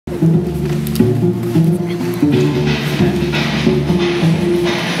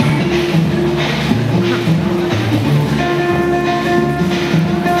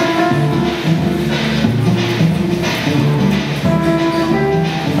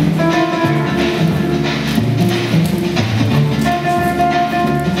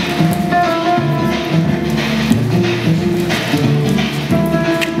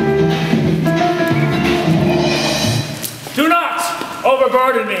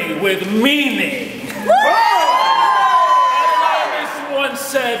Overburden me with meaning. As once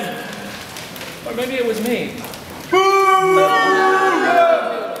said, or maybe it was me.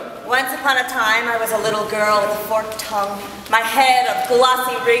 Once upon a time, I was a little girl with a forked tongue, my head of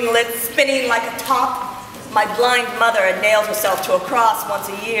glossy ringlets spinning like a top. My blind mother had nailed herself to a cross once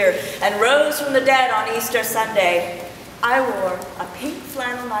a year and rose from the dead on Easter Sunday. I wore a pink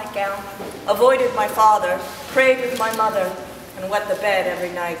flannel nightgown, avoided my father, prayed with my mother, and wet the bed every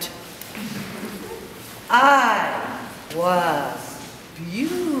night. I was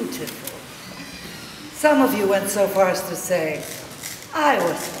beautiful. Some of you went so far as to say I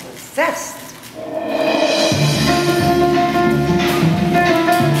was possessed.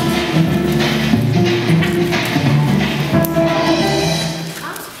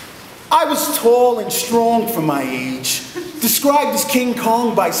 I was tall and strong for my age, described as King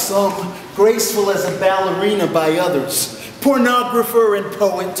Kong by some, graceful as a ballerina by others. Pornographer and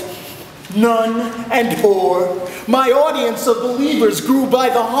poet, nun and whore. My audience of believers grew by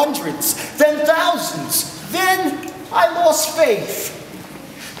the hundreds, then thousands. Then I lost faith.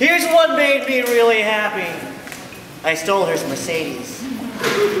 Here's what made me really happy. I stole her Mercedes,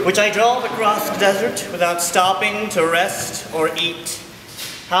 which I drove across the desert without stopping to rest or eat.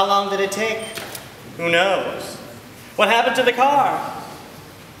 How long did it take? Who knows? What happened to the car?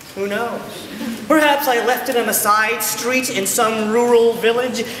 Who knows? Perhaps I left it on a side street in some rural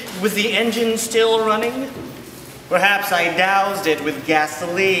village with the engine still running. Perhaps I doused it with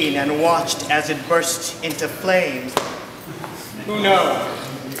gasoline and watched as it burst into flames. Who knows?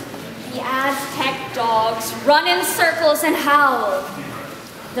 The Aztec dogs run in circles and howl.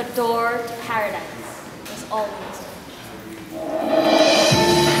 The door to paradise is always open.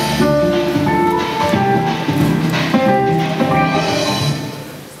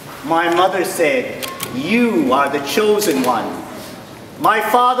 My mother said, "You are the chosen one." My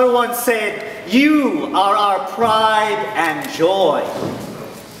father once said, "You are our pride and joy."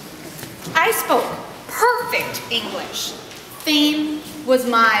 I spoke perfect English. Fame was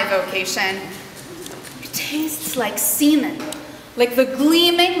my vocation. It tastes like semen, like the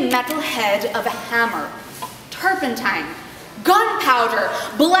gleaming metal head of a hammer, turpentine, gunpowder,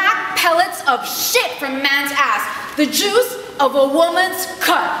 black pellets of shit from man's ass, the juice of a woman's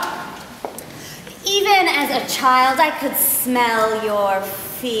cunt. Even as a child, I could smell your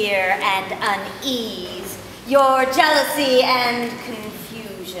fear and unease, your jealousy and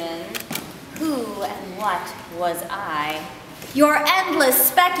confusion. Who and what was I? Your endless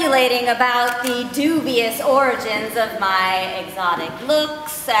speculating about the dubious origins of my exotic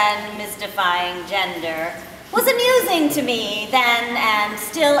looks and mystifying gender was amusing to me then and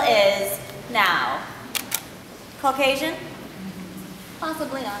still is now. Caucasian?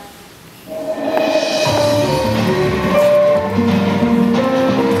 Possibly not.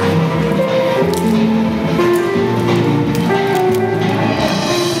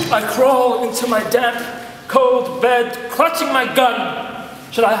 I crawl into my damp, cold bed, clutching my gun.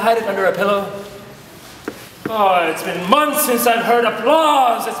 Should I hide it under a pillow? Oh, it's been months since I've heard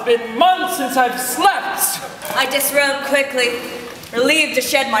applause. It's been months since I've slept. I disrobe quickly, relieved to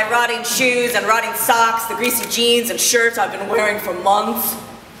shed my rotting shoes and rotting socks, the greasy jeans and shirts I've been wearing for months.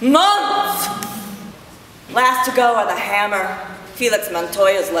 Months! Last to go are the hammer, Felix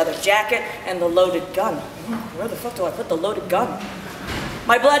Montoya's leather jacket, and the loaded gun. Where the fuck do I put the loaded gun?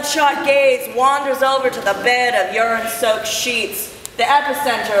 My bloodshot gaze wanders over to the bed of urine-soaked sheets, the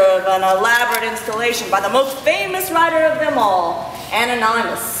epicenter of an elaborate installation by the most famous writer of them all,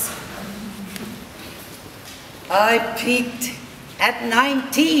 Anonymous. I peaked at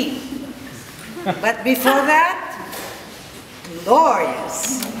 19, but before that,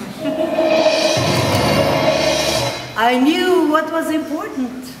 glorious. I knew what was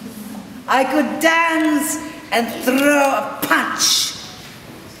important. I could dance and throw a punch,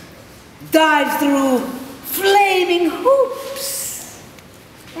 dive through flaming hoops,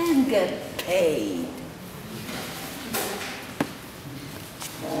 and get paid.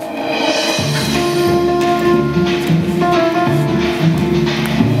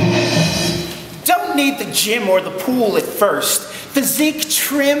 Don't need the gym or the pool at first. Physique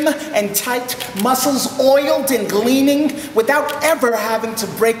trim and tight, muscles oiled and gleaming, without ever having to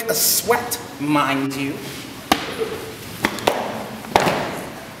break a sweat, mind you.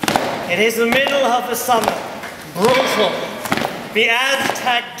 It is the middle of the summer, brutal. The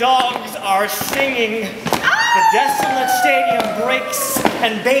Aztec dogs are singing. The desolate stadium breaks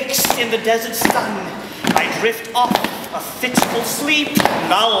and bakes in the desert sun. I drift off a fitful sleep,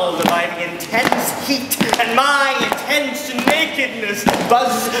 lulled by the intense heat, and my intense nakedness,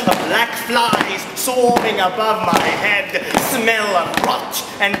 buzz of black flies swarming above my head, smell of rot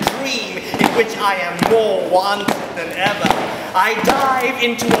and dream in which I am more wanted than ever. I dive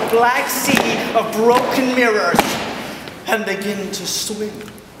into a black sea of broken mirrors and begin to swim.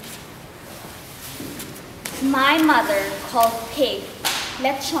 My mother called pig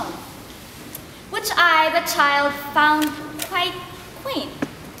lechon, which I, the child, found quite quaint,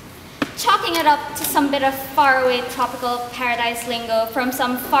 chalking it up to some bit of faraway tropical paradise lingo from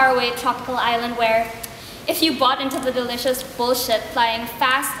some faraway tropical island where, if you bought into the delicious bullshit flying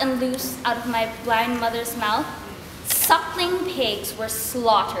fast and loose out of my blind mother's mouth, suckling pigs were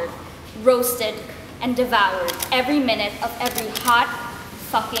slaughtered, roasted, and devoured every minute of every hot,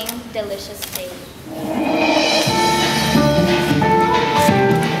 fucking delicious day.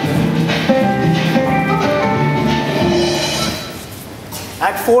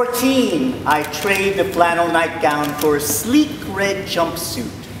 At 14, I traded the flannel nightgown for a sleek red jumpsuit.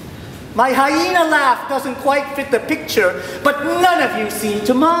 My hyena laugh doesn't quite fit the picture, but none of you seem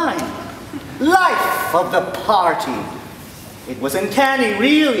to mind. Life of the party. It was uncanny,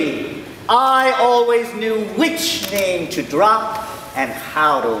 really. I always knew which name to drop and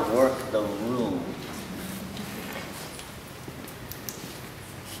how to work the room.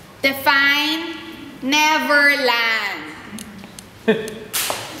 Define Neverland.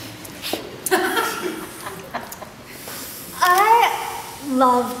 I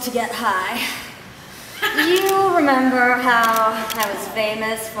love to get high. You remember how I was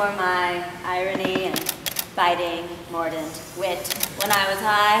famous for my irony and biting, mordant wit when I was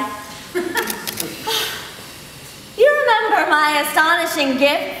high? You remember my astonishing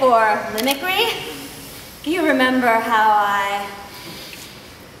gift for mimicry? You remember how I,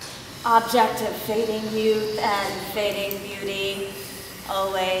 object of fading youth and fading beauty,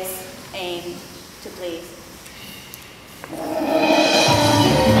 always aimed to please?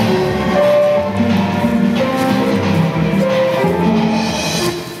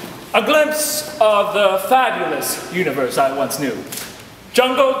 A glimpse of the fabulous universe I once knew.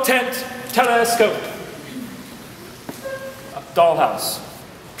 Jungle tent, telescope, dollhouse,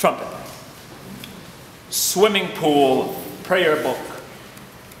 trumpet, swimming pool, prayer book,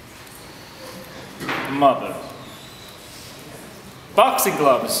 mother, boxing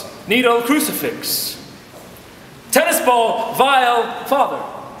gloves, needle, crucifix, tennis ball, vial, father,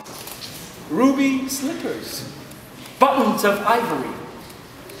 ruby slippers, buttons of ivory,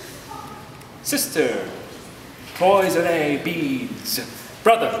 sister, poison beads,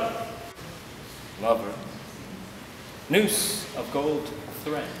 brother, lover, noose of gold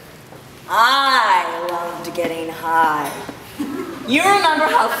thread. I loved getting high. You remember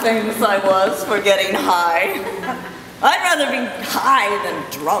how famous I was for getting high? I'd rather be high than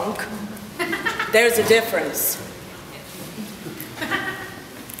drunk. There's a difference.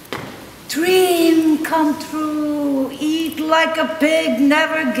 Dream come true, eat like a pig,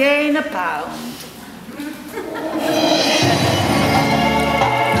 never gain a pound.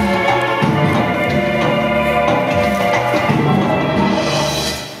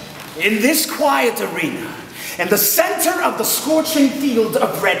 In this quiet arena, in the center of the scorching field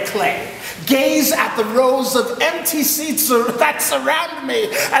of red clay, gaze at the rows of empty seats that surround me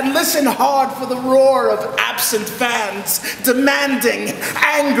and listen hard for the roar of absent fans, demanding,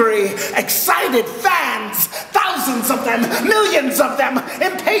 angry, excited fans, thousands of them, millions of them,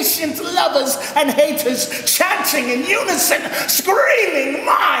 impatient lovers and haters chanting in unison, screaming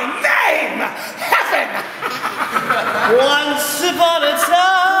my name, heaven! Once upon a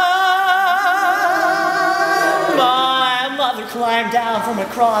time, my mother climbed down from a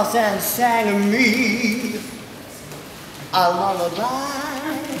cross and sang me a lullaby.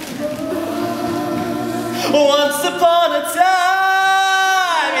 Once upon a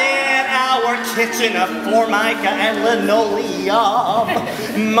time, in our kitchen of formica and linoleum,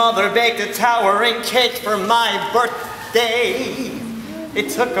 mother baked a towering cake for my birthday. It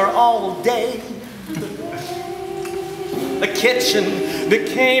took her all day. The kitchen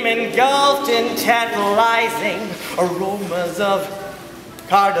became engulfed in tantalizing aromas of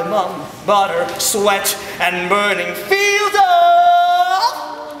cardamom, butter, sweat, and burning fields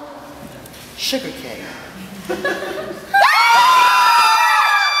of sugarcane.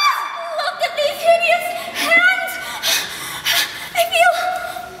 Look at these hideous hands. I feel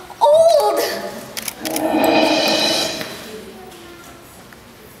old.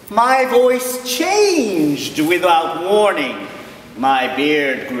 My voice changed without warning. My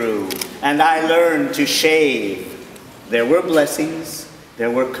beard grew, and I learned to shave. There were blessings, there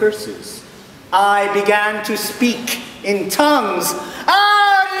were curses. I began to speak in tongues.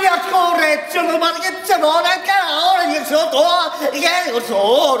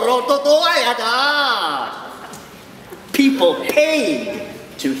 People paid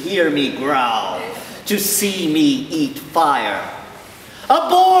to hear me growl, to see me eat fire. A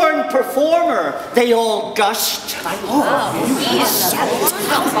born performer, they all gushed.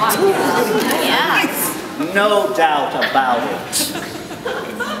 No doubt about it.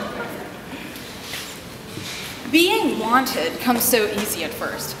 Being wanted comes so easy at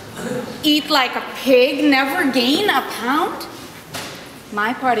first. Eat like a pig, never gain a pound?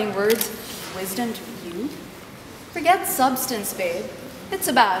 My parting words, wisdom to you? Forget substance, babe. It's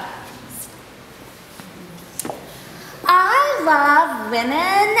about... I love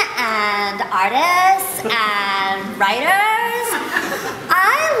women and artists and writers.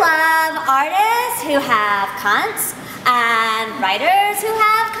 I love artists who have cunts and writers who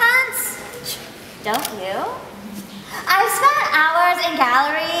have cunts. Don't you? I've spent hours in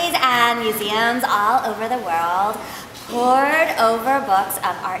galleries and museums all over the world, pored over books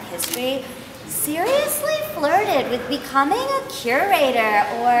of art history, seriously flirted with becoming a curator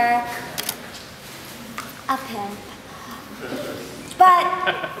or a pimp. But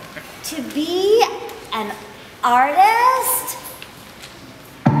to be an artist?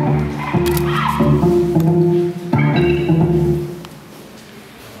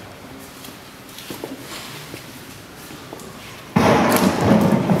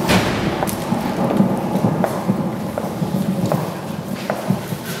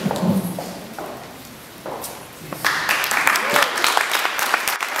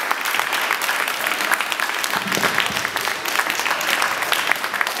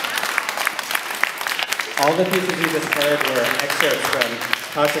 All the pieces you just heard were excerpts from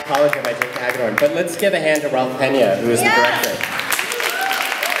Toxicology by Jessica Hagedorn. But let's give a hand to Ralph Pena, who is the director.